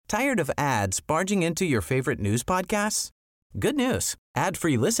Tired of ads barging into your favorite news podcasts? Good news.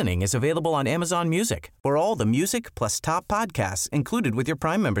 Ad-free listening is available on Amazon Music for all the music plus top podcasts included with your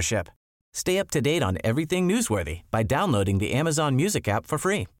Prime membership. Stay up to date on everything newsworthy by downloading the Amazon Music app for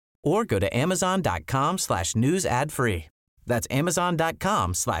free or go to amazon.com/news ad free. That's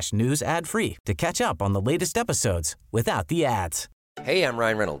amazon.com/news ad free to catch up on the latest episodes without the ads. Hey, I'm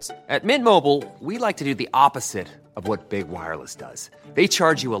Ryan Reynolds. At Mint Mobile, we like to do the opposite of what Big Wireless does. They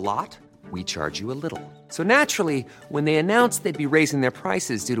charge you a lot, we charge you a little. So naturally, when they announced they'd be raising their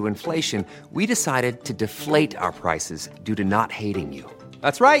prices due to inflation, we decided to deflate our prices due to not hating you.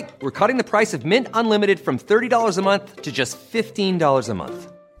 That's right. We're cutting the price of Mint Unlimited from $30 a month to just $15 a month.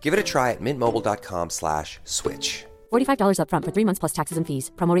 Give it a try at mintmobile.com/switch. $45 up front for 3 months plus taxes and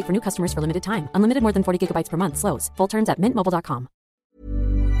fees. Promo rate for new customers for limited time. Unlimited more than 40 gigabytes per month. Slows full terms at mintmobile.com.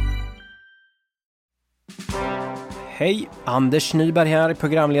 Hej, Anders Nyberg här,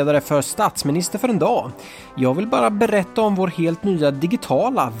 programledare för Statsminister för en dag. Jag vill bara berätta om vår helt nya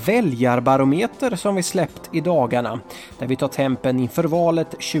digitala väljarbarometer som vi släppt i dagarna, där vi tar tempen inför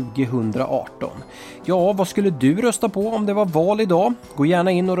valet 2018. Ja, vad skulle du rösta på om det var val idag? Gå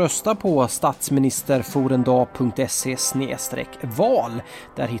gärna in och rösta på statsministerforenddag.se/val.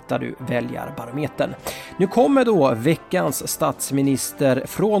 Där hittar du väljarbarometern. Nu kommer då veckans statsminister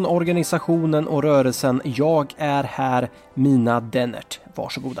från organisationen och rörelsen Jag är här, Mina Dennert.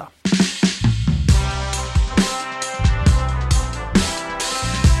 Varsågoda.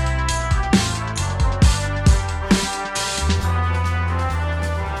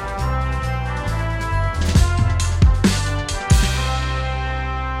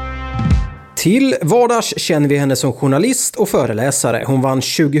 Till vardags känner vi henne som journalist och föreläsare. Hon vann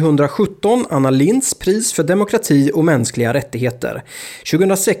 2017 Anna Lindhs pris för demokrati och mänskliga rättigheter.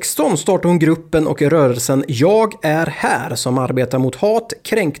 2016 startade hon gruppen och rörelsen Jag är här som arbetar mot hat,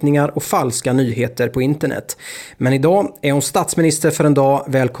 kränkningar och falska nyheter på internet. Men idag är hon statsminister för en dag.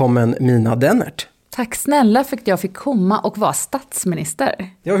 Välkommen Mina Dennert. Tack snälla för att jag fick komma och vara statsminister.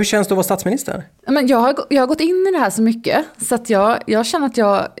 Ja, hur känns det att vara statsminister? Men jag har gått in i det här så mycket så att jag känner att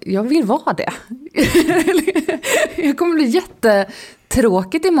jag vill vara det. Jag kommer bli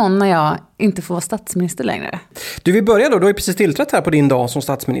jättetråkigt imorgon när jag inte får vara statsminister längre. Du vill börja då, du har ju precis tillträtt här på din dag som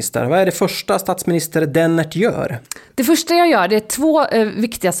statsminister. Vad är det första statsminister Dennert gör? Det första jag gör, det är 2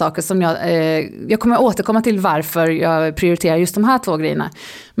 viktiga saker som jag kommer återkomma till varför jag prioriterar just de här 2 grejerna.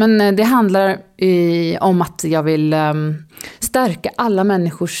 Men det handlar om att jag vill stärka alla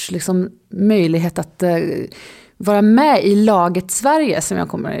människors liksom, möjlighet att vara med i laget Sverige som jag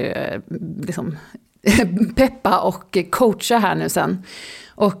kommer liksom, peppa och coacha här nu sen.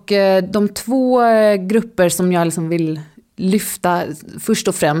 Och de 2 grupper som jag liksom vill lyfta först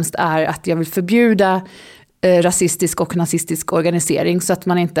och främst är att jag vill förbjuda rasistisk och nazistisk organisering så att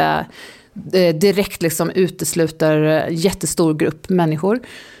man inte direkt liksom utesluter jättestor grupp människor.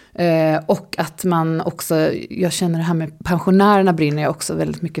 Och att man också, jag känner det här med pensionärerna brinner jag också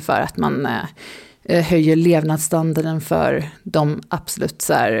väldigt mycket för, att man höjer levnadsstandarden för de absolut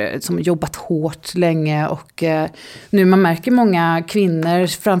så här, som jobbat hårt länge. Och nu man märker många kvinnor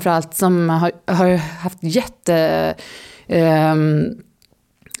framförallt som har haft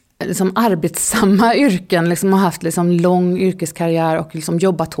liksom arbetsamma yrken, liksom har haft liksom lång yrkeskarriär och liksom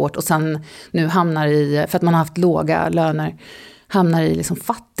jobbat hårt och sen nu hamnar i, för att man har haft låga löner, hamnar i liksom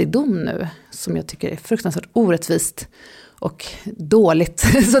fattigdom nu, som jag tycker är fruktansvärt orättvist och dåligt.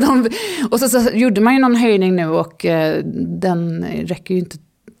 Så gjorde man ju någon höjning nu och den räcker ju inte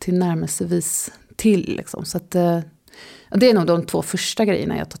till närmelsevis till. Liksom. Så att, det är nog de 2 första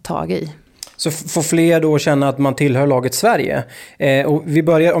grejerna jag tar tag i. Så får fler då känna att man tillhör laget Sverige. Och om vi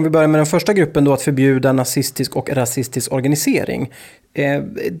börjar med den första gruppen då, att förbjuda nazistisk och rasistisk organisering.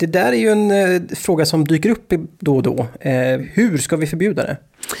 Det där är ju en fråga som dyker upp då och då. Hur ska vi förbjuda det?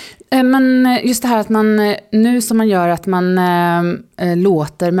 Men just det här att man nu som man gör att man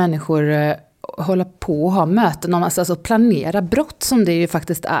låter människor hålla på och ha möten om, alltså planera brott som det ju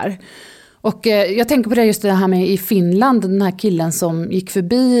faktiskt är. Och jag tänker på det just det här med i Finland, den här killen som gick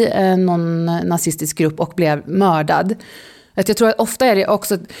förbi någon nazistisk grupp och blev mördad. Att jag tror att ofta är det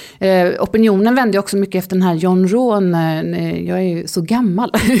också, opinionen vänder också mycket efter den här John Ron. Jag är ju så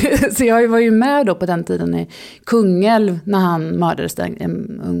gammal, så jag var ju med då på den tiden i Kungälv när han mördades,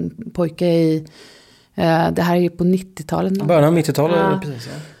 en ung pojke i, det här är ju på 90-talet. Början av 90-talet, ja. Precis.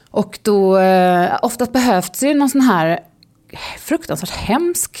 Ja. Och då oftast behövs det någon sån här fruktansvärt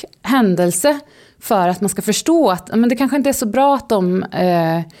hemsk händelse för att man ska förstå att men det kanske inte är så bra att de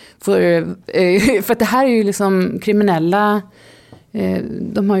för att det här är ju liksom kriminella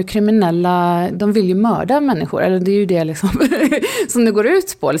de har ju kriminella, de vill ju mörda människor, eller det är ju det liksom som det går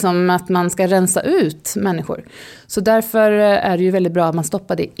ut på, liksom, att man ska rensa ut människor. Så därför är det ju väldigt bra att man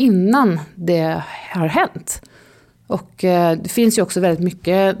stoppar det innan det har hänt. Och det finns ju också väldigt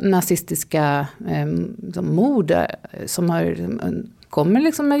mycket nazistiska mord som kommer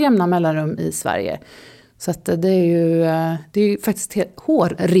liksom med jämna mellanrum i Sverige. Så att det är ju faktiskt helt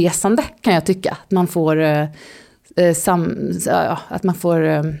hårresande, kan jag tycka, att man får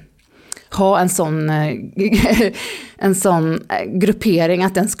ha en sån gruppering,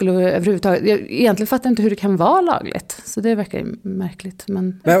 att den skulle överhuvudtaget... Jag egentligen fattar inte hur det kan vara lagligt. Så det verkar märkligt.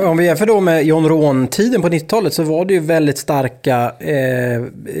 Men om vi jämför då med John Ron-tiden på 90-talet, så var det ju väldigt starka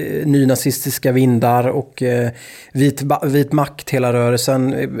nynazistiska vindar och vit makt, hela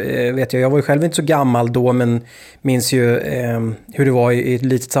rörelsen. Vet jag var ju själv inte så gammal då, men minns ju hur det var i ett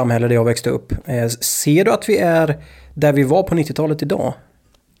litet samhälle där jag växte upp. Ser du att vi är där vi var på 90-talet idag?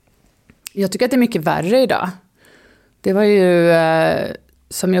 Jag tycker att det är mycket värre idag. Det var ju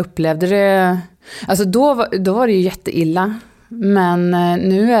som jag upplevde det. Alltså då var det ju jätteilla. Men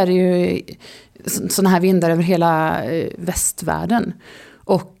nu är det ju såna här vindar över hela västvärlden.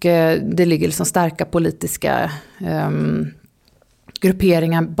 Och det ligger liksom starka politiska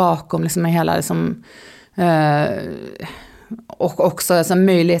grupperingar bakom liksom hela liksom, och också alltså,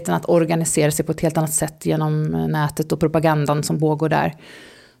 möjligheten att organisera sig på ett helt annat sätt genom nätet och propagandan som pågår där.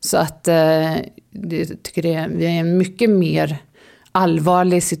 Så att jag tycker det är en mycket mer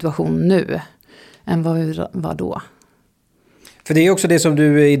allvarlig situation nu än vad vi var då. För det är också det som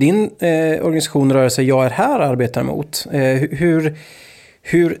du i din organisation Rörelse Jag är här arbetar mot.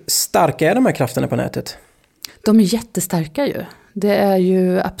 Hur starka är de här krafterna på nätet? De är jättestarka ju. Det är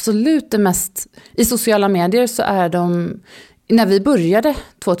ju absolut det mest... I sociala medier så är de... När vi började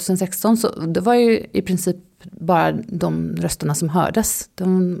 2016 så det var ju i princip bara de rösterna som hördes.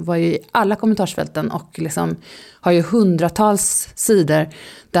 De var ju i alla kommentarsfälten och liksom har ju hundratals sidor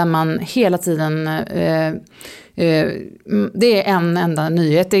där man hela tiden... det är en enda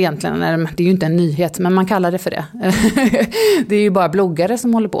nyhet egentligen. Det är ju inte en nyhet, men man kallar det för det. Det är ju bara bloggare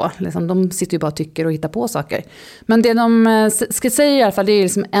som håller på. Liksom, de sitter ju bara och tycker och hittar på saker. Men det de ska säga i alla fall, det är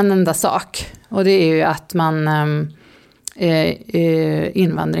liksom en enda sak. Och det är ju att man...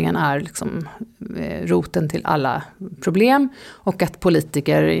 invandringen är liksom roten till alla problem och att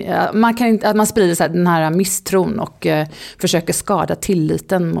politiker att man sprider så här, den här misstron och försöker skada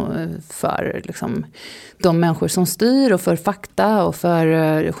tilliten för liksom, de människor som styr och för fakta och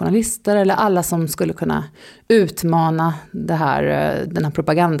för journalister eller alla som skulle kunna utmana den här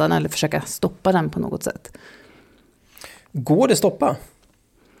propagandan eller försöka stoppa den på något sätt. Går det stoppa?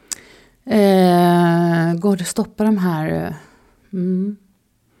 Går det att stoppa de här?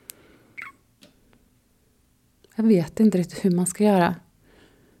 Jag vet inte riktigt hur man ska göra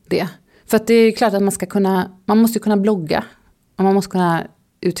det. För att det är klart att man måste kunna blogga och man måste kunna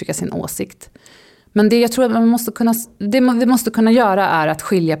uttrycka sin åsikt. Men det jag tror att vi måste kunna göra är att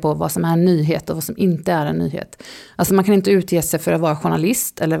skilja på vad som är en nyhet och vad som inte är en nyhet. Alltså man kan inte utge sig för att vara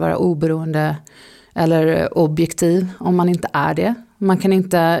journalist eller vara oberoende eller objektiv om man inte är det. Man kan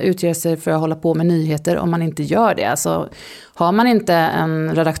inte utge sig för att hålla på med nyheter om man inte gör det. Alltså, har man inte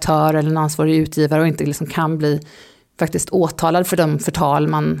en redaktör eller en ansvarig utgivare och inte liksom kan bli faktiskt åtalad för de förtal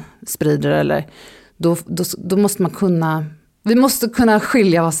man sprider, eller, då måste man kunna... Vi måste kunna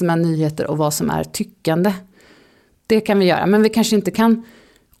skilja vad som är nyheter och vad som är tyckande. Det kan vi göra, men vi kanske inte kan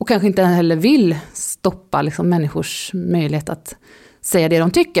och kanske inte heller vill stoppa liksom människors möjlighet att säga det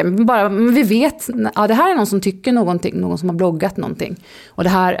de tycker. Men vi vet, ja, det här är någon som tycker någonting, någon som har bloggat någonting. Och det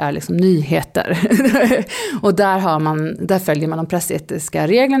här är liksom nyheter. Och där följer man de pressetiska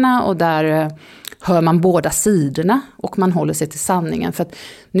reglerna och där hör man båda sidorna och man håller sig till sanningen. För att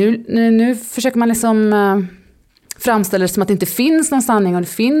nu försöker man liksom framställa det som att det inte finns någon sanning och det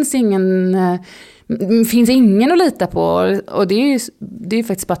finns ingen att lita på. Och det är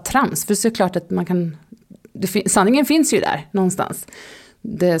faktiskt bara trams. För det är klart att man kan... sanningen finns ju där någonstans.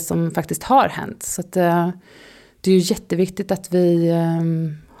 Det som faktiskt har hänt. Så att, det är ju jätteviktigt att vi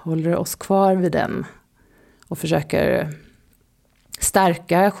håller oss kvar vid den. Och försöker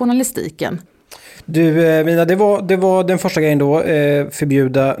stärka journalistiken. Du Mina, det var den första grejen då.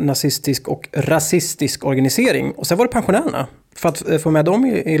 Förbjuda nazistisk och rasistisk organisering. Och sen var det pensionärerna. För att få med dem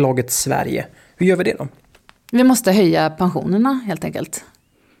i laget Sverige. Hur gör vi det då? Vi måste höja pensionerna helt enkelt.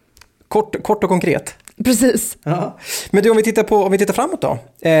 Kort och konkret. Precis. Ja. Men du, om vi tittar framåt då.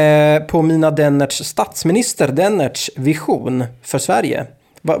 På Mina Dennerts, statsminister Dennerts vision för Sverige.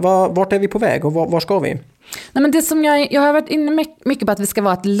 Vart är vi på väg och var ska vi? Nej, men det som jag har varit inne mycket på att vi ska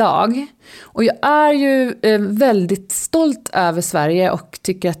vara ett lag. Och jag är ju väldigt stolt över Sverige och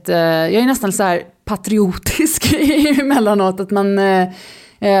tycker att jag är nästan så här patriotisk emellanåt. Att man,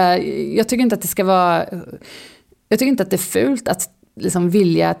 jag tycker inte att det ska vara... Jag tycker inte att det är fult att liksom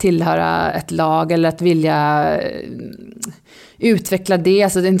vilja tillhöra ett lag eller att vilja utveckla det.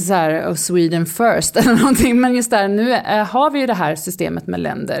 Alltså det är inte så här oh, Sweden first eller någonting. Men just där, nu har vi ju det här systemet med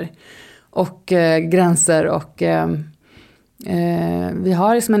länder och gränser och vi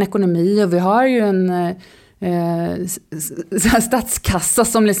har liksom en ekonomi och vi har ju en statskassa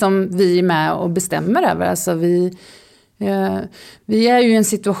som liksom vi är med och bestämmer över. Alltså vi är ju i en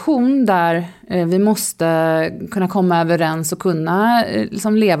situation där vi måste kunna komma överens och kunna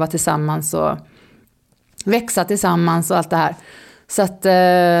liksom leva tillsammans och växa tillsammans och allt det här. Så att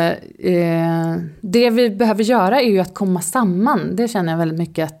det vi behöver göra är ju att komma samman. Det känner jag väldigt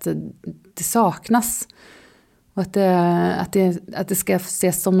mycket att det saknas. Och att det ska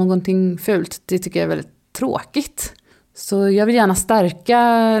ses som någonting fult, det tycker jag är väldigt tråkigt. Så jag vill gärna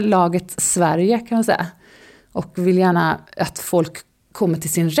stärka laget Sverige kan man säga. Och vill gärna att folk kommer till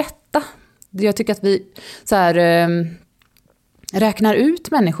sin rätta. Jag tycker att vi så här, räknar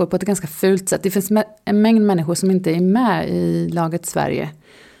ut människor på ett ganska fult sätt. Det finns en mängd människor som inte är med i laget Sverige.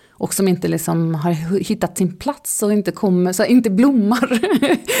 Och som inte liksom har hittat sin plats och inte kommer, så inte blommar.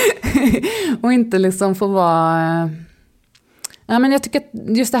 Och inte liksom får vara... Ja, men jag tycker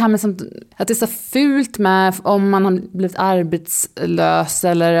att just det här med att det är så fult med om man har blivit arbetslös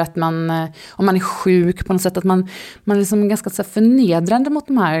eller att om man är sjuk på något sätt, att man liksom är ganska så förnedrande mot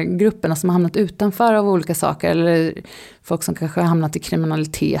de här grupperna som har hamnat utanför av olika saker eller folk som kanske har hamnat i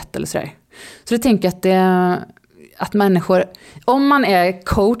kriminalitet eller sådär. Så det tänker jag att människor, om man är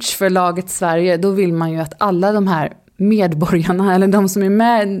coach för laget Sverige, då vill man ju att alla de här medborgarna eller de som är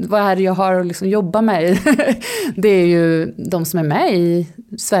med, vad är det jag har att liksom jobba med det är ju de som är med i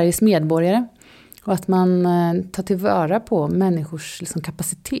Sveriges medborgare och att man tar tillvara på människors liksom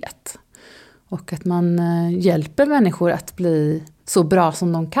kapacitet och att man hjälper människor att bli så bra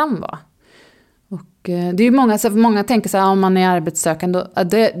som de kan vara. Och det är ju många tänker så här, om man är arbetssökande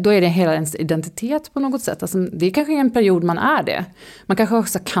då är det hela ens identitet på något sätt. Alltså, det är kanske en period man är det. Man kanske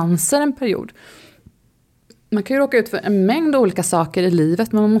också har cancer en period. Man kan ju råka ut för en mängd olika saker i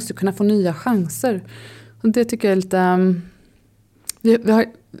livet, men man måste kunna få nya chanser. Och det tycker jag är lite... Vi har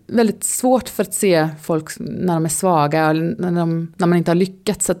väldigt svårt för att se folk när de är svaga eller när man inte har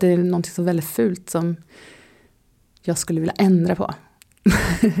lyckats. Så att det är något så väldigt fult som jag skulle vilja ändra på.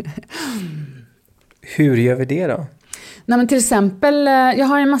 Hur gör vi det då? Nej, men till exempel, jag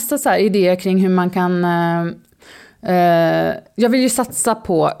har en massa så här idéer kring hur man kan... jag vill ju satsa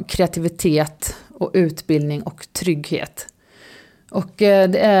på kreativitet och utbildning och trygghet. Och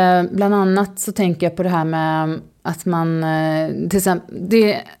det är, bland annat så tänker jag på det här med att man till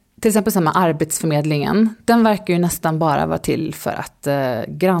exempel samma Arbetsförmedlingen, den verkar ju nästan bara vara till för att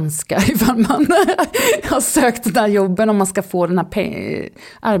granska ifall man har sökt den här jobben, om man ska få den här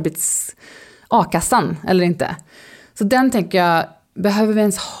A-kassan eller inte. Så den tänker jag, behöver vi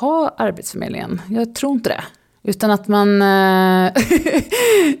ens ha Arbetsförmedlingen? Jag tror inte det. Utan att man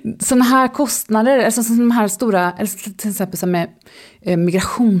sådana här kostnader, alltså de här stora, eller till exempel som med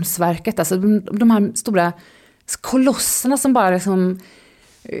Migrationsverket, alltså de här stora kolosserna som bara liksom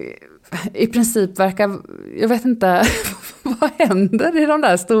i princip verkar, jag vet inte vad händer i de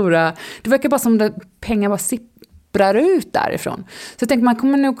där stora, det verkar bara som att pengar bara sipprar ut därifrån. Så jag tänker man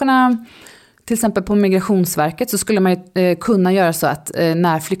kommer nog kunna, till exempel på Migrationsverket så skulle man kunna göra så att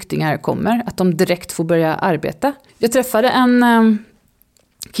när flyktingar kommer, att de direkt får börja arbeta. Jag träffade en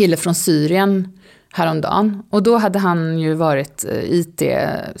kille från Syrien häromdagen och då hade han ju varit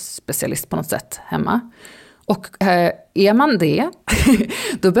IT-specialist på något sätt hemma. Och är man det,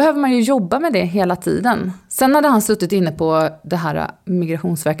 då behöver man ju jobba med det hela tiden. Sen hade han suttit inne på det här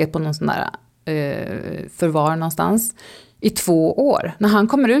Migrationsverket på någon sån där förvar någonstans i 2 år. När han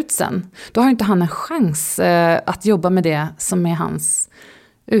kommer ut sen, då har inte han en chans att jobba med det som är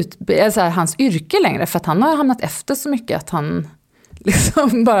hans yrke längre. För att han har hamnat efter så mycket att han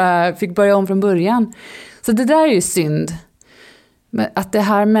liksom bara fick börja om från början. Så det där är ju synd. Att det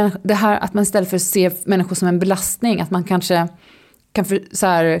här att man istället för att se människor som en belastning, att man kanske kan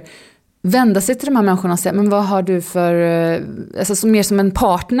vända sig till de här människorna och säga, men vad har du för, alltså mer som en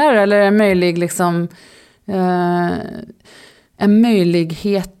partner eller en möjlig liksom, en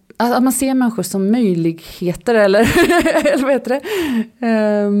möjlighet, att man ser människor som möjligheter eller vad heter det?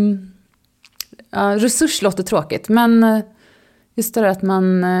 Resurs låter tråkigt, men just det att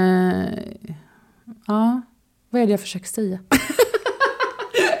man, vad är det jag försöker säga?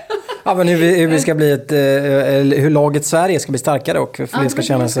 Ja, men hur vi ska bli hur laget Sverige ska bli starkare och fler ska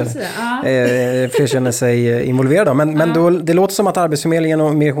känna sig involverade. Men då, det låter som att Arbetsförmedlingen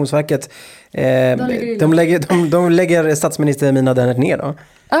och Migrationsverket de lägger statsminister Mina Dennert ner då.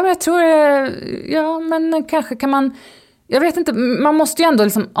 Ja, men jag tror men kanske kan man, jag vet inte, man måste ju ändå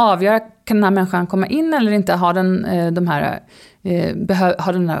liksom avgöra, kan den här människan komma in eller inte, ha den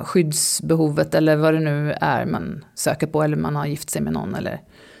har den här skyddsbehovet eller vad det nu är man söker på, eller man har gift sig med någon eller.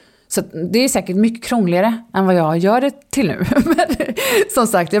 Så det är säkert mycket krångligare än vad jag gör det till nu. Men som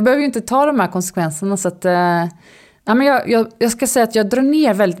sagt, jag behöver ju inte ta de här konsekvenserna, så att men jag ska säga att jag drar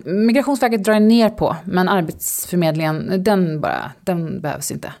ner väldigt, Migrationsverket drar ner på, men Arbetsförmedlingen, den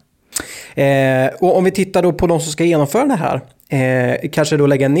behövs inte. Och om vi tittar då på de som ska genomföra det här, kanske då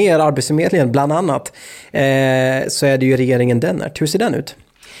lägga ner Arbetsförmedlingen bland annat, så är det ju regeringen Dennert. Hur ser den ut?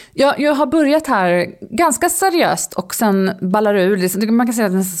 Jag har börjat här ganska seriöst och sen ballar ur. Man kan säga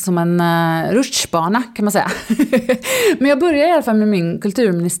att det är som en rutschbana, kan man säga. Men jag börjar i alla fall med min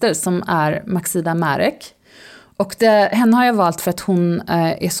kulturminister som är Maxida Marek. Och henne har jag valt för att hon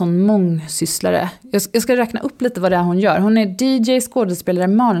är sån mångsysslare. Jag ska räkna upp lite vad det är hon gör. Hon är DJ, skådespelare,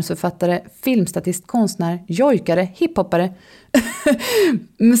 manusförfattare, filmstatist, konstnär, jojkare, hiphoppare,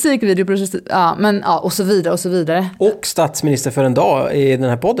 musikvideoproducent, och så vidare och så vidare. Och statsminister för en dag i den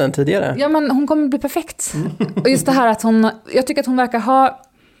här podden tidigare. Ja, men hon kommer bli perfekt. Och just det här att jag tycker att hon verkar ha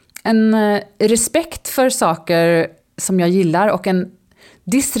en respekt för saker som jag gillar och en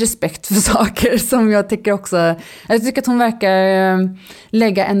disrespekt för saker som jag tycker också. Jag tycker att hon verkar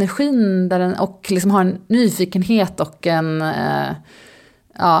lägga energin där och liksom ha en nyfikenhet och en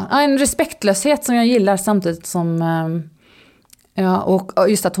respektlöshet som jag gillar, samtidigt som och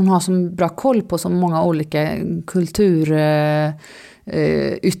just att hon har så bra koll på så många olika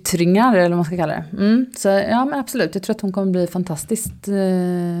kulturyttringar eller vad man ska kalla det. Så ja, men absolut, jag tror att hon kommer bli fantastiskt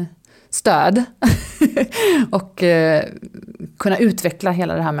stöd och kunna utveckla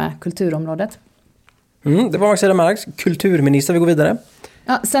hela det här med kulturområdet. Det var Maxida Marek, kulturminister. Vi går vidare.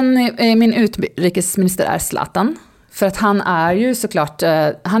 Ja, sen min utrikesminister är Zlatan. För att han är ju såklart,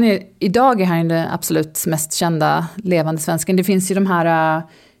 idag är han den absolut mest kända levande svensken. Det finns ju de här,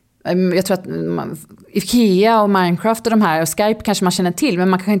 jag tror att Ikea och Minecraft och de här, och Skype kanske man känner till, men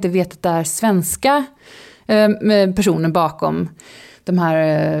man kanske inte vet att det är svenska personer bakom de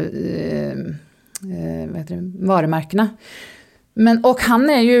här varumärkena. Och han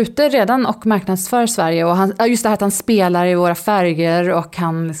är ju ute redan och marknadsför Sverige, och just det här att han spelar i våra färger, och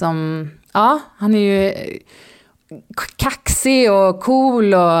han liksom, han är ju kaxig och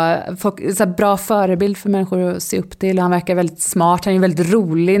cool och så bra förebild för människor att se upp till. Han verkar väldigt smart, han är väldigt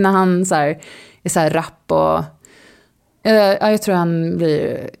rolig när han är så här rapp, och jag tror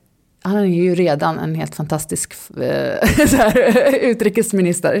han är ju redan en helt fantastisk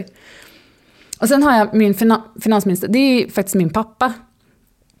utrikesminister. Och sen har jag min finansminister, det är faktiskt min pappa.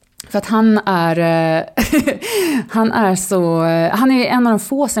 För att han är en av de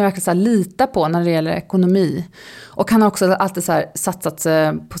få som jag verkligen så här litar på när det gäller ekonomi. Och han har också alltid så här satsat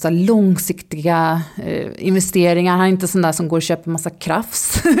på så här långsiktiga investeringar. Han är inte sån där som går och köper massa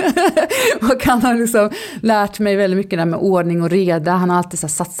krafs. Och han har liksom lärt mig väldigt mycket där med ordning och reda. Han har alltid så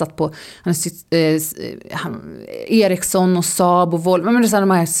här satsat på Ericsson och Saab och Volvo. Men det är så här,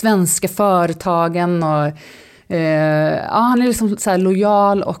 de här svenska företagen och han är liksom så här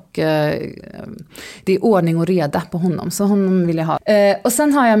lojal, och det är ordning och reda på honom, så honom vill jag ha. Och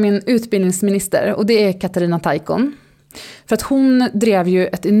sen har jag min utbildningsminister, och det är Katarina Taikon. För att hon drev ju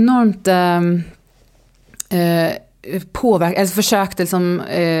ett enormt försökte liksom,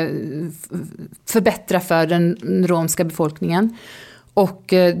 förbättra för den romska befolkningen.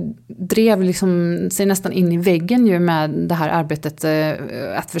 Och drev liksom sig nästan in i väggen ju med det här arbetet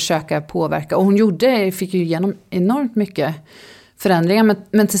att försöka påverka. Och hon fick ju igenom enormt mycket förändringar.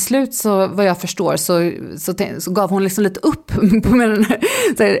 Men till slut, så vad jag förstår, så gav hon liksom lite upp med den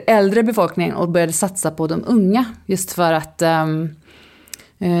här äldre befolkningen och började satsa på de unga. Just för att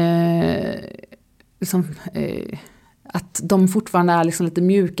att de fortfarande är liksom lite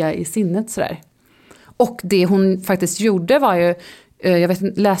mjuka i sinnet sådär. Och det hon faktiskt gjorde var ju,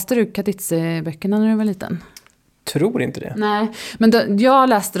 läste du Katitze-böckerna när du var liten? Tror inte det. Nej, men jag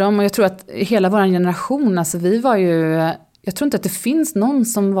läste dem, och jag tror att hela vår generation, alltså vi var ju, jag tror inte att det finns någon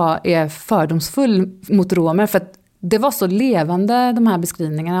som är fördomsfull mot romer, för att det var så levande, de här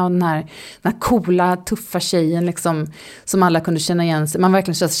beskrivningarna, och den här coola, tuffa tjejen liksom, som alla kunde känna igen sig. Man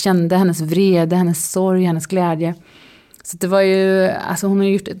verkligen kände hennes vrede, hennes sorg, hennes glädje. Så det var ju, alltså hon har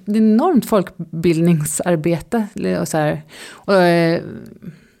gjort ett enormt folkbildningsarbete och så här.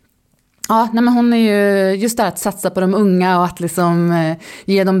 Ja, nej, men hon är ju just där att satsa på de unga och att liksom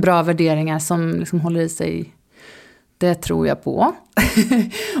ge dem bra värderingar som liksom håller i sig. Det tror jag på.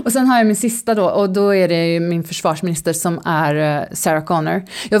 Och sen har jag min sista då, och då är det ju min försvarsminister som är Sarah Connor.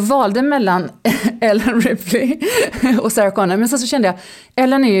 Jag valde mellan Ellen Ripley och Sarah Connor, men sen så kände jag,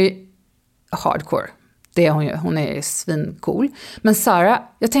 Ellen är ju hardcore. Det är hon ju, hon är svincool. Men Sarah,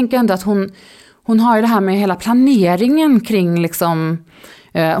 jag tänker ändå att hon har ju det här med hela planeringen kring liksom,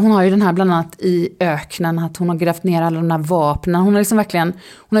 hon har ju den här bland annat i öknen, att hon har grävt ner alla de här vapnen. Hon har liksom verkligen,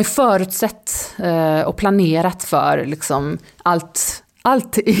 hon har ju förutsett och planerat för liksom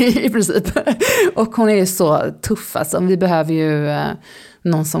allt i princip. Och hon är ju så tuff alltså. Vi behöver ju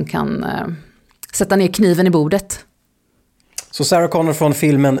någon som kan sätta ner kniven i bordet. Så Sarah Connor från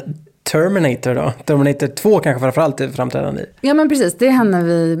filmen Terminator då? Terminator 2 kanske framförallt är framträdande i. Ja men precis, det är henne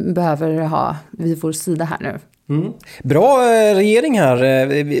vi behöver ha vid vår sida här nu. Mm. Bra regering här.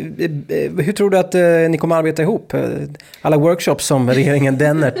 Hur tror du att ni kommer arbeta ihop? Alla workshops som regeringen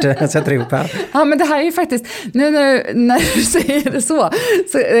Dennert sätter ihop här. Ja, men det här är ju faktiskt, nu när du säger det så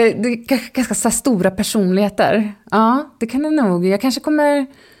det är ganska så stora personligheter. Ja, det kan det nog. Jag kanske kommer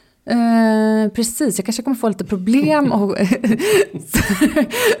jag kanske kommer få lite problem och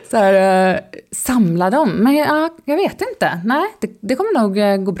samla dem. Men ja, jag vet inte. Nej, det kommer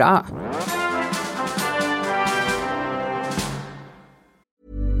nog gå bra.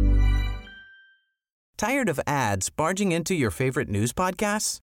 Tired of ads barging into your favorite news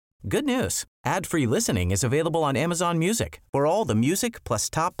podcasts? Good news. Ad-free listening is available on Amazon Music for all the music plus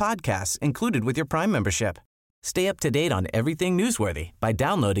top podcasts included with your Prime membership. Stay up to date on everything newsworthy by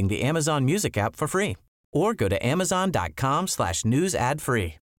downloading the Amazon Music app for free or go to amazon.com/news ad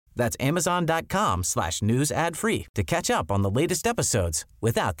free. That's amazon.com/news ad free to catch up on the latest episodes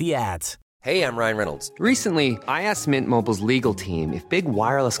without the ads. Hey, I'm Ryan Reynolds. Recently, I asked Mint Mobile's legal team if big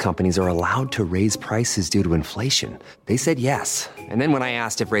wireless companies are allowed to raise prices due to inflation. They said yes. And then when I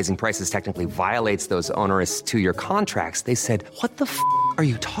asked if raising prices technically violates those onerous two-year contracts, they said, "What the f*** are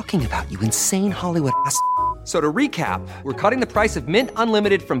you talking about, you insane Hollywood ass?" So to recap, we're cutting the price of Mint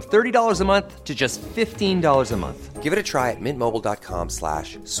Unlimited from $30 a month to just $15 a month. Give it a try at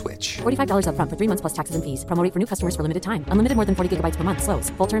mintmobile.com/switch. $45 up front for 3 months plus taxes and fees. Promo rate for new customers for limited time. Unlimited more than 40 gigabytes per month.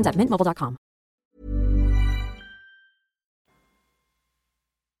 Slows full terms at mintmobile.com.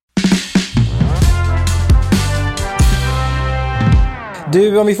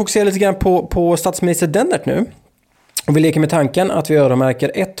 Du, om vi fokuserar lite grann på statsminister Dennert nu. Och vi leker med tanken att vi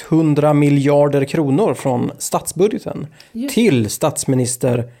öronmärker 100 miljarder kronor från statsbudgeten till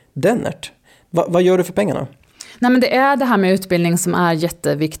statsminister Dennert. Vad gör du för pengarna? Nej, men det är det här med utbildning som är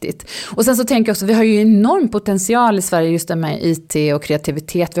jätteviktigt. Och sen så tänker jag också, vi har ju enorm potential i Sverige just med IT och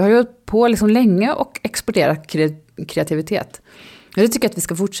kreativitet. Vi har ju hållit på liksom länge och exporterat kreativitet. Jag tycker att vi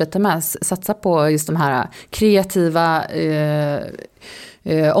ska fortsätta med satsa på just de här kreativa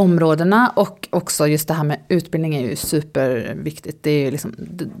områdena, och också just det här med utbildning är ju superviktigt. Det är ju liksom,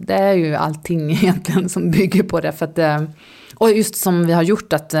 det är ju allting egentligen som bygger på det, för att och just som vi har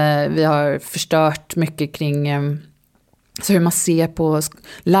gjort, att vi har förstört mycket kring så hur man ser på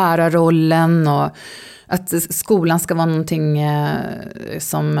lärarrollen, och att skolan ska vara någonting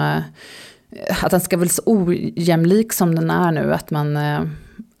som att den ska vara så ojämlik som den är nu, att man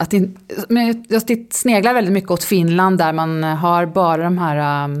men jag sneglar väldigt mycket åt Finland, där man har bara de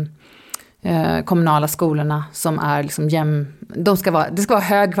här kommunala skolorna som är liksom det ska vara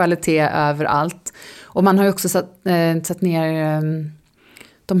hög kvalitet överallt. Och man har ju också satt ner,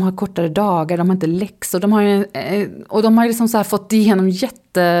 de har kortare dagar, de har inte läxor, de har ju liksom så här fått igenom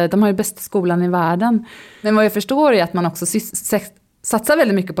de har ju bästa skolan i världen. Men vad jag förstår är att man också satsar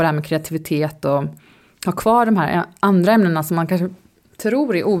väldigt mycket på det här med kreativitet och har kvar de här andra ämnena som man kanske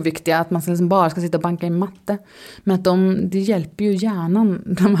tror är oviktiga, att man liksom bara ska sitta och banka i matte. Men att det hjälper ju hjärnan,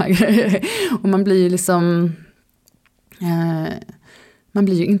 de här grejerna. Och man blir ju liksom man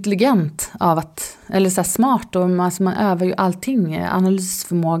blir ju intelligent av att, eller så här smart, och man övar ju allting,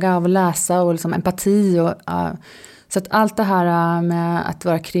 analysförmåga av att läsa och liksom empati och så att allt det här med att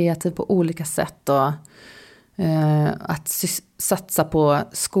vara kreativ på olika sätt, och att satsa på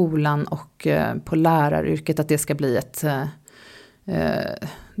skolan och på läraryrket, att det ska bli ett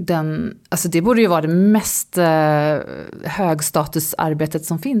alltså det borde ju vara det mest högstatusarbetet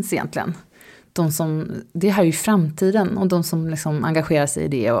som finns egentligen. Det här är ju framtiden, och de som liksom engagerar sig i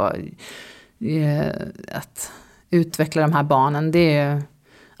det och att utveckla de här barnen, det är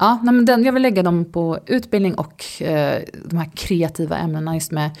men jag vill lägga dem på utbildning och de här kreativa ämnena,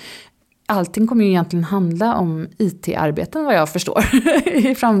 just med allting kommer ju egentligen handla om IT-arbeten, vad jag förstår,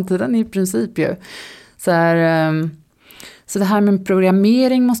 i framtiden i princip ju. Så det här med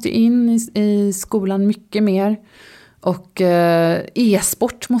programmering måste in i skolan mycket mer. Och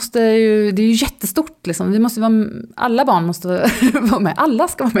e-sport det är ju jättestort liksom. Alla barn måste vara med. Alla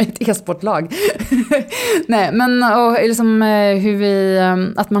ska vara med i ett e-sportlag. Nej, men och liksom,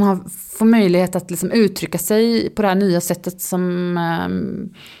 att man får möjlighet att liksom uttrycka sig på det här nya sättet som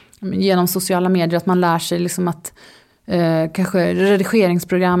genom sociala medier, att man lär sig liksom att kanske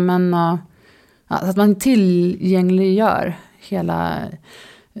redigeringsprogrammen och att man tillgängliggör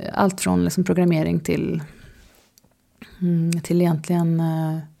allt från liksom programmering till egentligen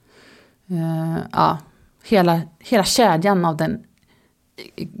hela kedjan av den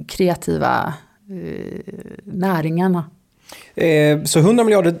kreativa näringarna. Så 100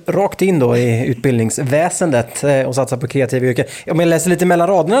 miljarder rakt in då i utbildningsväsendet och satsa på kreativa yrken. Om jag läser lite mellan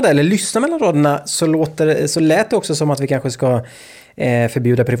raderna där, eller lyssnar mellan raderna, så lät det också som att vi kanske ska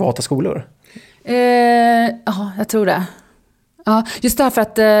förbjuda privata skolor. Ja, jag tror det. Ja, just därför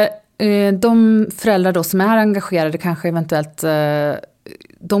att de föräldrar då som är engagerade kanske eventuellt,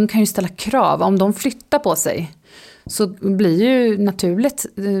 de kan ju ställa krav. Om de flyttar på sig så blir ju naturligt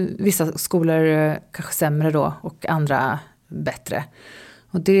vissa skolor kanske sämre då och andra bättre.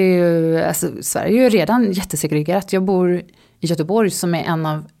 Och det är ju, alltså, Sverige är ju redan jättesegregerat. Jag bor i Göteborg som är en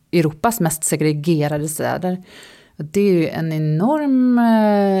av Europas mest segregerade städer. Och det är ju en enorm...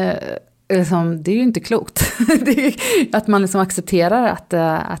 det är ju inte klokt. Det är att man liksom accepterar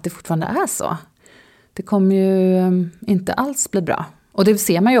att det fortfarande är så. Det kommer ju inte alls bli bra. Och det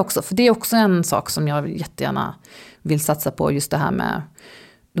ser man ju också. För det är också en sak som jag jättegärna vill satsa på. Just det här med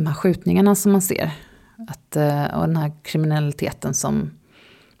de här skjutningarna som man ser. Och den här kriminaliteten som...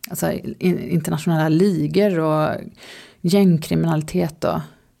 Alltså internationella ligor och gängkriminalitet och...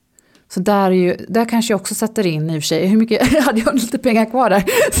 Så där kanske jag också sätter in i och för sig. Hur mycket hade jag lite pengar kvar där?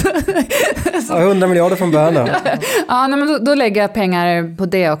 100 miljarder från början då. Ja, men då lägger jag pengar på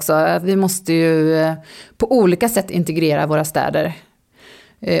det också. Vi måste ju på olika sätt integrera våra städer.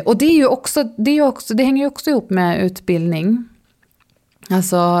 Och det hänger ju också ihop med utbildning.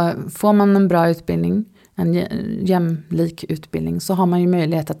 Alltså får man en bra utbildning, en jämlik utbildning, så har man ju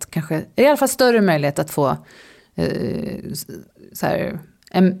möjlighet att kanske, i alla fall större möjlighet att få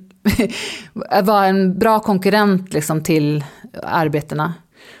vara en bra konkurrent liksom till arbetena.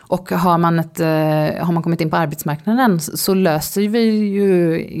 Och har man kommit in på arbetsmarknaden så löser vi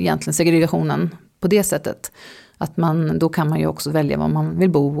ju egentligen segregationen på det sättet. Att då kan man ju också välja var man vill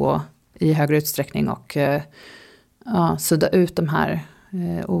bo och i högre utsträckning och sudda ut de här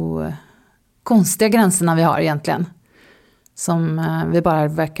konstiga gränserna vi har egentligen. Som vi bara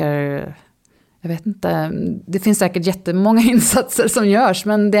verkar... Jag vet inte, det finns säkert jättemånga insatser som görs,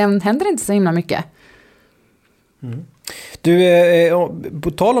 men det händer inte så himla mycket. Mm. Du,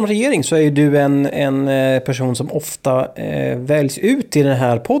 på tal om regering så är ju du en person som ofta väljs ut i den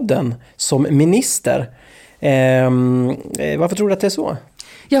här podden som minister. Varför tror du att det är så?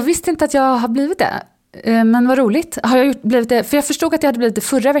 Jag visste inte att jag har blivit det. Men vad roligt. Har jag blivit det? För jag förstod att jag hade blivit det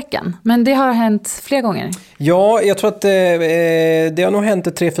förra veckan. Men det har hänt fler gånger. Ja, jag tror att det har nog hänt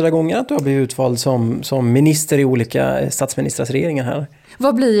 3-4 gånger att du har blivit utvald som minister i olika statsministrars regeringar här.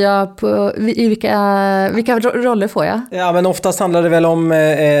 Vad blir jag på, i vilka roller får jag? Ja, men oftast handlar det väl om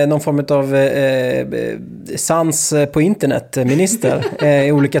någon form av sans på internet, minister.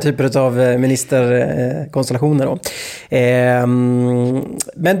 I olika typer av ministerkonstellationer då.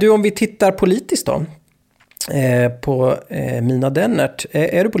 Men du, om vi tittar politiskt då. På Mina Dennert.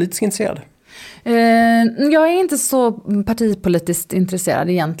 Är du politiskt intresserad? Jag är inte så partipolitiskt intresserad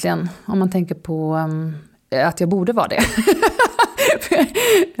egentligen. Om man tänker på att jag borde vara det.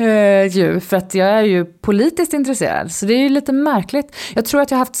 För att jag är ju politiskt intresserad. Så det är ju lite märkligt. Jag tror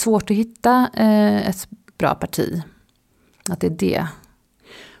att jag har haft svårt att hitta ett bra parti. Att det är det.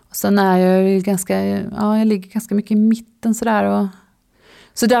 Och sen är jag ju jag ligger ganska mycket i mitten sådär och...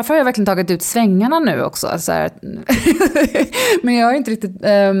 Så därför har jag verkligen tagit ut svängarna nu också. Så här. Men jag är inte riktigt...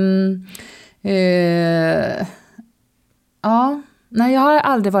 Nej, jag har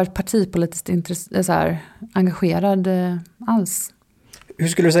aldrig varit partipolitiskt engagerad alls. Hur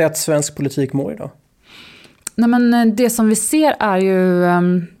skulle du säga att svensk politik mår idag? Nej, men det som vi ser är ju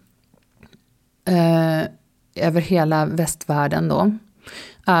över hela västvärlden då.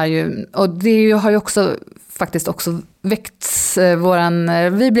 Och det har ju också faktiskt också väckts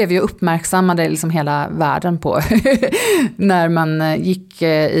vi blev ju uppmärksammade liksom hela världen på när man gick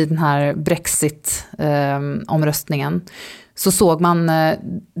i den här Brexit-omröstningen. Så såg man,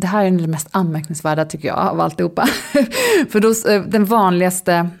 det här är det mest anmärkningsvärda tycker jag av alltihopa. För då, den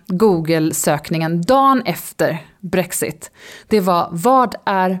vanligaste Google-sökningen dagen efter Brexit, det var vad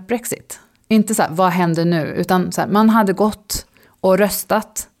är Brexit? Inte så här, vad händer nu? Utan så här, man hade gått och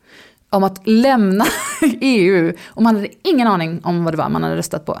röstat om att lämna EU. Och man hade ingen aning om vad det var man hade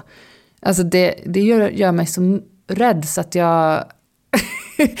röstat på. Alltså det gör mig så rädd så att jag...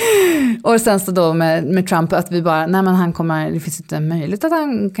 och sen så då med Trump att vi bara, nej men han kommer, det finns inte möjlighet att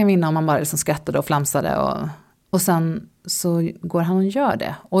han kan vinna om man bara liksom skrattade och flamsade och sen så går han och gör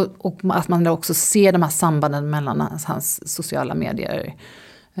det. Och att man då också ser de här sambanden mellan hans sociala medier.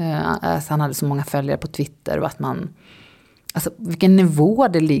 Att han hade så många följare på Twitter och att man, alltså vilken nivå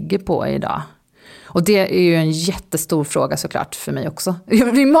det ligger på idag. Och det är ju en jättestor fråga såklart för mig också.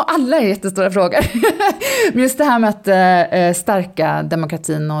 Alla är jättestora frågor. Men just det här med att stärka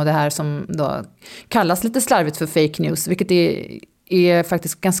demokratin och det här som då kallas lite slarvigt för fake news. Vilket är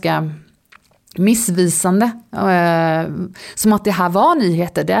faktiskt ganska missvisande. Som att det här var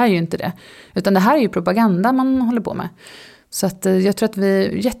nyheter, det är ju inte det. Utan det här är ju propaganda man håller på med. Så att jag tror att det är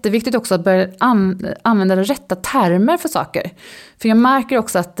jätteviktigt också att börja använda rätta termer för saker. För jag märker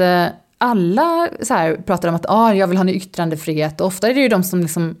också att alla så här pratar om att jag vill ha en yttrandefrihet. Och ofta är det ju de som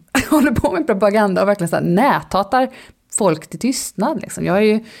liksom håller på med propaganda och verkligen så här näthatar folk till tystnad. Liksom. Jag har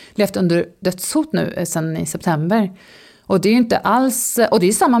ju levt under dödshot nu sedan i september. Och det är ju inte alls, och det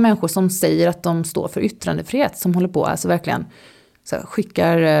är samma människor som säger att de står för yttrandefrihet som håller på, alltså verkligen så här,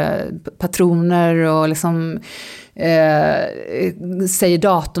 skickar patroner och liksom säger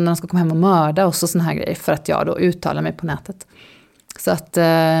datorn när de ska komma hem och mörda och såna här grejer för att jag då uttalar mig på nätet. Så att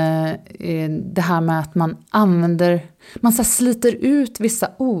det här med att man använder, man så här sliter ut vissa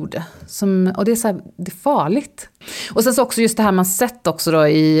ord och det är så här, det är farligt. Och sen så också just det här man sett också då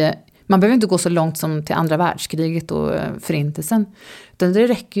man behöver inte gå så långt som till andra världskriget och förintelsen. Utan det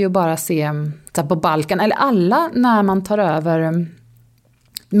räcker ju bara att se så här, på Balkan eller alla när man tar över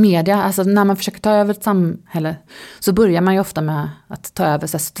media, alltså när man försöker ta över ett samhälle så börjar man ju ofta med att ta över,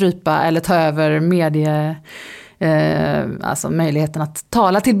 så här, strypa eller ta över alltså möjligheten att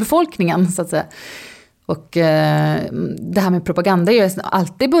tala till befolkningen så att säga. Och det här med propaganda är ju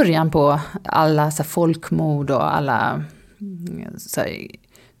alltid början på alla så här, folkmord och alla så här,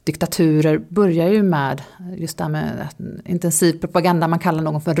 diktaturer börjar ju med just det här med intensiv propaganda. Man kallar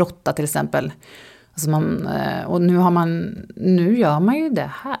någon för råtta till exempel. Alltså och nu gör man ju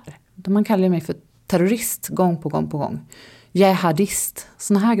det här. Man kallar mig för terrorist gång på gång. Jihadist,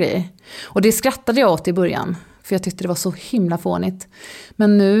 såna här grejer. Och det skrattade jag åt i början. För jag tyckte det var så himla fånigt.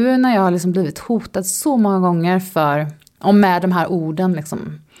 Men nu när jag har liksom blivit hotad så många gånger med de här orden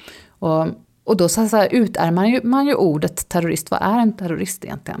liksom. Och då så här utärmar man ju ordet terrorist. Vad är en terrorist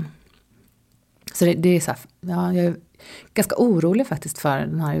egentligen? Så det är så här, jag är ganska orolig faktiskt för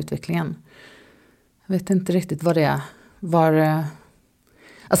den här utvecklingen. Jag vet inte riktigt vad det är.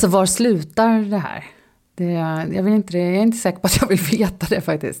 Var slutar det här? Jag är inte säker på att jag vill veta det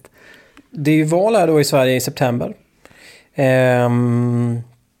faktiskt. Det är ju val här då i Sverige i september.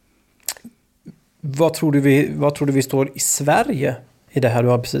 Vad tror du vi står i Sverige i det här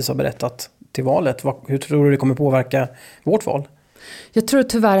du precis har berättat till valet? Hur tror du det kommer påverka vårt val? Jag tror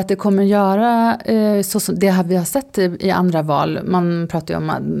tyvärr att det kommer göra så som det här vi har sett i andra val. Man pratar ju om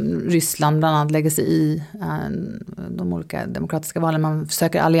att Ryssland bland annat lägger sig i de olika demokratiska valen. Man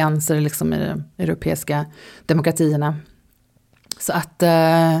försöker allianser liksom i de europeiska demokratierna. Så att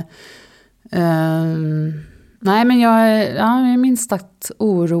nej, men jag är minst sagt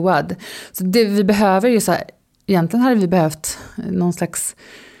oroad. Så det vi behöver ju så här, egentligen hade vi behövt någon slags,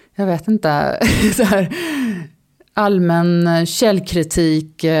 jag vet inte, så här allmän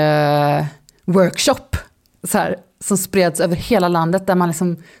källkritik workshop så här, som spreds över hela landet där man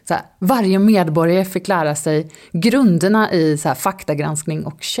liksom så här, varje medborgare fick lära sig grunderna i så här, faktagranskning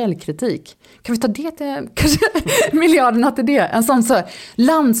och källkritik. Kan vi ta det till kanske miljarderna till det? En sån så här,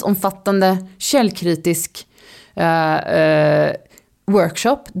 landsomfattande källkritisk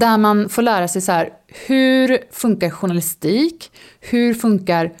workshop där man får lära sig så här, hur funkar journalistik, hur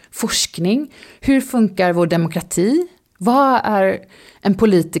funkar forskning, hur funkar vår demokrati, vad är en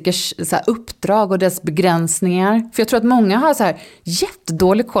politikers så här, uppdrag och dess begränsningar. För jag tror att många har så här,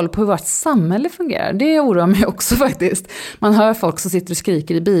 jättedålig koll på hur vårt samhälle fungerar. Det oroar mig också faktiskt. Man hör folk som sitter och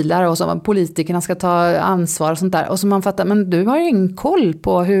skriker i bilar och så politikerna ska ta ansvar och sånt där. Och så man fattar, men du har ju ingen koll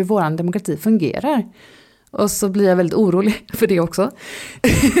på hur vår demokrati fungerar. Och så blir jag väldigt orolig för det också.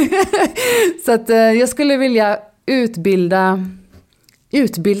 Så att jag skulle vilja utbilda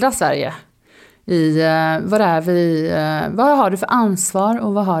Sverige i vad har du för ansvar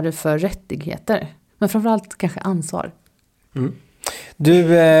och vad har du för rättigheter. Men framförallt kanske ansvar. Mm.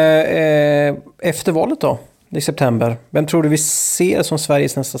 Du, efter valet då, i september, vem tror du vi ser som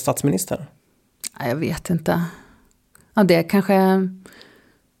Sveriges nästa statsminister? Jag vet inte. Ja, det kanske...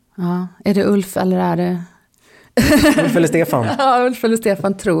 Ja, är det Ulf eller är det... Ulf eller Stefan? Ja, Ulf eller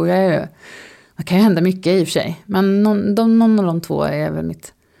Stefan tror jag ju. Det kan ju hända mycket i och för sig. Men någon av de två är väl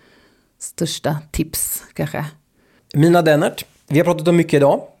mitt största tips kanske. Mina Dennert, vi har pratat om mycket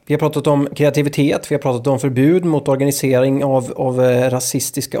idag. Vi har pratat om kreativitet, vi har pratat om förbud mot organisering av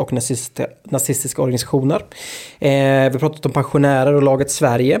rasistiska och nazistiska organisationer. Vi har pratat om pensionärer och laget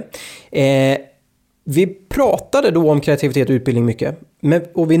Sverige. Vi pratade då om kreativitet och utbildning mycket.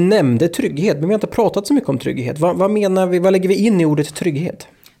 Och vi nämnde trygghet, men vi har inte pratat så mycket om trygghet. Vad menar vi, vad lägger vi in i ordet trygghet?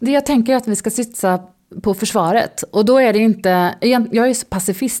 Det jag tänker är att vi ska sitta på försvaret. Och då är det inte... Jag är så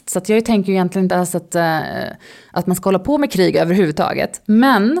pacifist så att jag tänker egentligen inte alls att man ska hålla på med krig överhuvudtaget.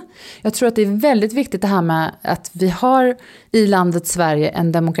 Men jag tror att det är väldigt viktigt det här med att vi har i landet Sverige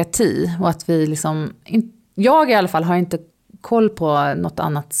en demokrati. Och att vi liksom... Jag i alla fall har inte koll på något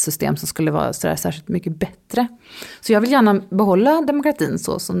annat system som skulle vara så där särskilt mycket bättre. Så jag vill gärna behålla demokratin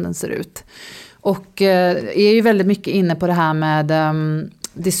så som den ser ut. Och är ju väldigt mycket inne på det här med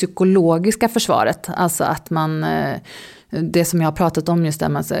det psykologiska försvaret. Alltså att man, det som jag har pratat om just där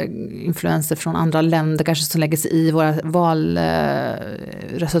med alltså, influenser från andra länder kanske som lägger sig i våra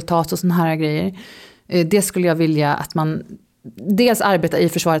valresultat och såna här grejer. Det skulle jag vilja att man dels arbetar i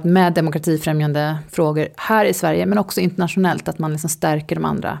försvaret med demokratifrämjande frågor här i Sverige men också internationellt att man liksom stärker de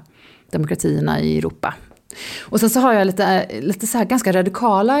andra demokratierna i Europa. Och sen så har jag lite så här ganska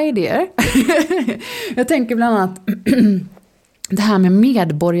radikala idéer. Jag tänker bland annat det här med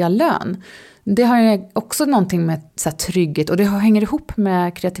medborgarlön. Det har ju också någonting med så här trygghet och det hänger ihop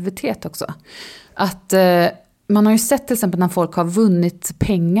med kreativitet också. Att man har ju sett till exempel när folk har vunnit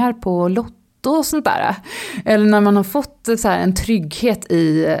pengar på Lotto och sånt där. Eller när man har fått så här, en trygghet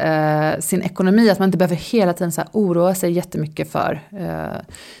i sin ekonomi. Att man inte behöver hela tiden så här, oroa sig jättemycket för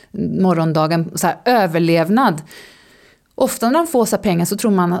morgondagen. Så här, överlevnad. Ofta när de får så här pengar så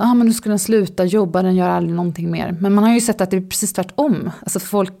tror man att men nu ska den sluta jobba, den gör aldrig någonting mer. Men man har ju sett att det är precis tvärtom. Alltså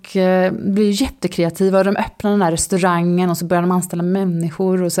folk blir jättekreativa och de öppnar den här restaurangen och så börjar de anställa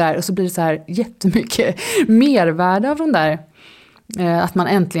människor och så här. Och så blir det så här jättemycket mervärde av de där. Att man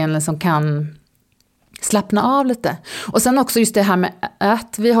äntligen liksom kan slappna av lite. Och sen också just det här med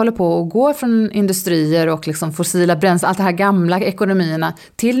att vi håller på att gå från industrier och liksom fossila bränslen, allt det här gamla ekonomierna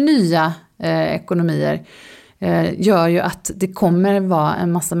till nya ekonomier gör ju att det kommer vara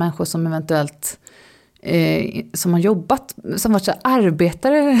en massa människor som eventuellt som har jobbat, som varit så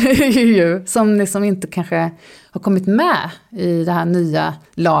arbetare ju, som liksom inte kanske har kommit med i det här nya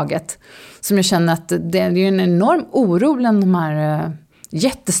laget. Som jag känner att det är en enorm oro bland de här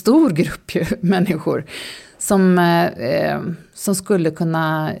jättestor grupp människor som skulle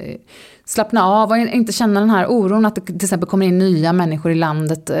kunna slappna av och inte känna den här oron att det till exempel kommer in nya människor i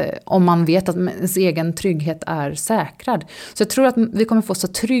landet om man vet att ens egen trygghet är säkrad. Så jag tror att vi kommer få så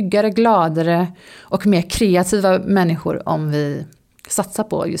tryggare, gladare och mer kreativa människor om vi satsar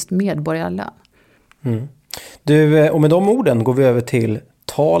på just medborgarlön. Mm. Du, och med de orden går vi över till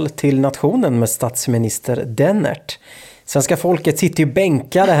tal till nationen med statsminister Dennert. Svenska folket sitter ju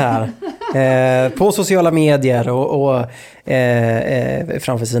bänkade här på sociala medier och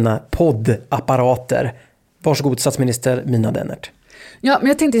framför sina poddapparater. Varsågod statsminister Mina Dennert. Ja, men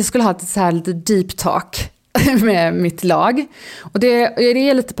jag tänkte att jag skulle ha ett så här lite deep talk med mitt lag. Och det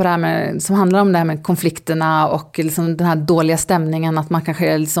är lite på det här med, som handlar om det här med konflikterna och liksom den här dåliga stämningen, att man kanske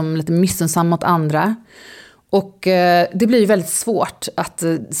är liksom lite missunnsam mot andra. Och det blir ju väldigt svårt att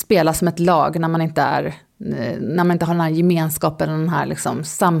spela som ett lag när man inte har den här gemenskapen, den här liksom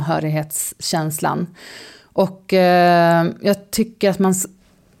samhörighetskänslan. Och jag tycker att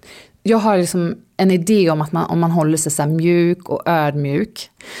jag har liksom en idé om att om man håller sig så här mjuk och ödmjuk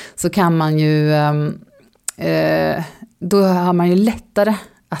så kan man ju då har man ju lättare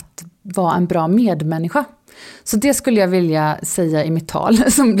att vara en bra medmänniska. Så det skulle jag vilja säga i mitt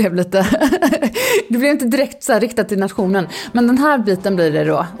tal som blev lite det blev inte direkt så här riktat till nationen, men den här biten blir det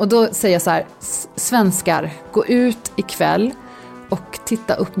då. Och då säger jag så här: svenskar, gå ut ikväll och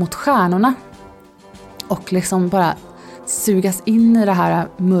titta upp mot stjärnorna och liksom bara sugas in i det här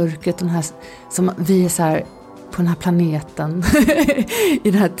mörkret och den här, som vi är så här på den här planeten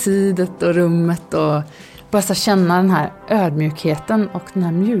i det här tidet och rummet, och bara så känna den här ödmjukheten och den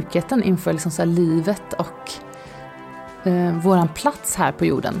här mjukheten inför liksom så här livet och våran plats här på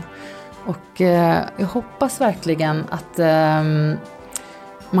jorden. Och jag hoppas verkligen att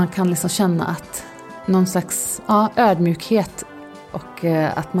man kan liksom känna att någon slags ödmjukhet, och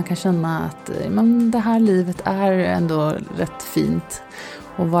att man kan känna att det här livet är ändå rätt fint,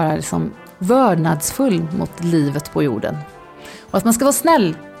 och vara liksom vördnadsfull mot livet på jorden. Och att man ska vara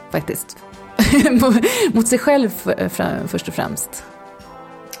snäll faktiskt. Mot sig själv först och främst.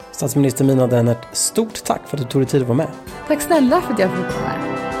 Statsminister Mina Dennert, stort tack för att du tog dig tid att vara med. Tack snälla för att jag fick vara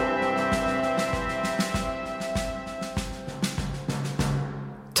med.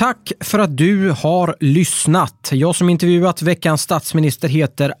 Tack för att du har lyssnat. Jag som intervjuat veckans statsminister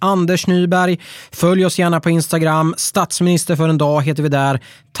heter Anders Nyberg. Följ oss gärna på Instagram. Statsminister för en dag heter vi där.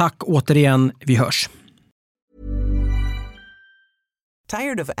 Tack återigen. Vi hörs.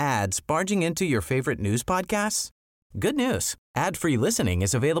 Tired of ads barging into your favorite news podcasts? Good news. Ad-free listening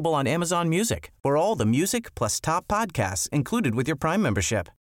is available on Amazon Music for all the music plus top podcasts included with your Prime membership.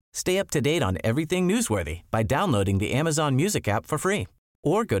 Stay up to date on everything newsworthy by downloading the Amazon Music app for free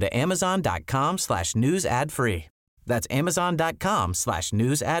or go to amazon.com/news ad free. That's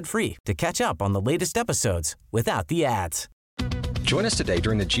amazon.com/news ad free to catch up on the latest episodes without the ads. Join us today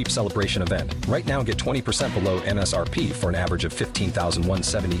during the Jeep Celebration event. Right now, get 20% below MSRP for an average of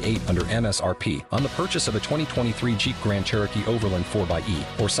 $15,178 under MSRP on the purchase of a 2023 Jeep Grand Cherokee Overland 4xE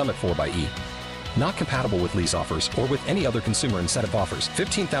or Summit 4xE. Not compatible with lease offers or with any other consumer incentive offers.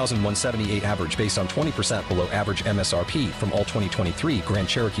 $15,178 average based on 20% below average MSRP from all 2023 Grand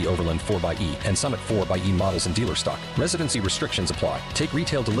Cherokee Overland 4xE and Summit 4xE models in dealer stock. Residency restrictions apply. Take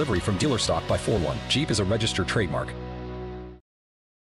retail delivery from dealer stock by 4/1. Jeep is a registered trademark.